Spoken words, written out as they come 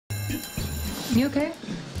You okay?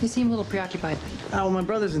 You seem a little preoccupied. Oh, well, my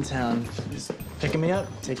brother's in town. He's picking me up,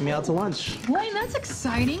 taking me out to lunch. Blaine, that's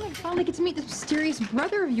exciting. I finally get to meet this mysterious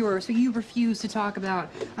brother of yours who you refuse to talk about.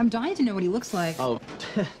 I'm dying to know what he looks like. Oh,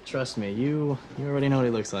 trust me, you already know what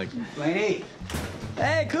he looks like. Blaine!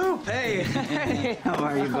 Hey, Coop! Hey! Hey! How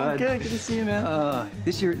are you, bud? Good to see you, man.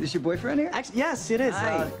 This your boyfriend here? Actually, yes, it is.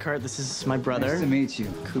 Hi. Kurt, this is my brother. Nice to meet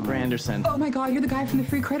you. Cooper Anderson. Oh my God, you're the guy from the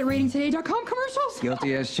freecreditratingtoday.com commercials?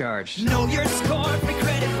 Guilty as charged. Know your score for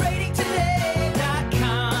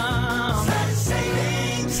creditratingtoday.com.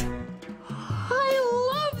 Savings.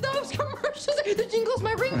 I love those commercials. The jingle's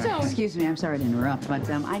my ringtone. Excuse me, I'm sorry to interrupt, but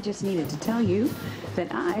I just needed to tell you that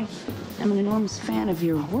I am an enormous fan of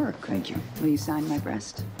your work. Thank you. Will you sign my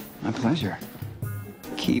breast? My pleasure.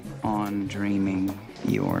 Keep on dreaming.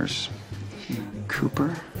 Yours,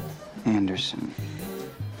 Cooper Anderson.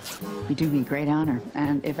 You do me great honor.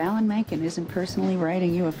 And if Alan Menken isn't personally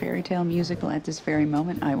writing you a fairy tale musical at this very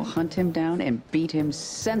moment, I will hunt him down and beat him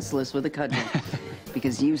senseless with a cudgel.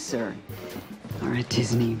 Because you, sir, are a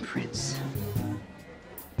Disney prince.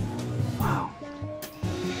 Wow.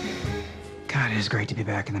 God, it is great to be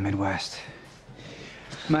back in the Midwest.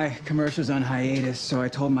 My commercial's on hiatus, so I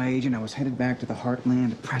told my agent I was headed back to the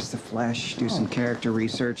heartland to press the flesh, do some character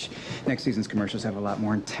research. Next season's commercials have a lot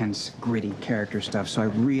more intense, gritty character stuff, so I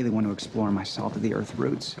really want to explore my salt-of-the-earth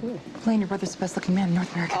roots. Cool. Blaine, your brother's the best-looking man in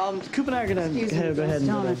North America. Coop and I are gonna go ahead and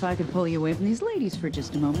Don, if I could pull you away from these ladies for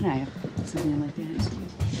just a moment, I have something I'd like to ask you.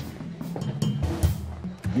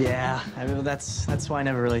 Yeah, I mean, that's why I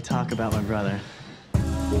never really talk about my brother.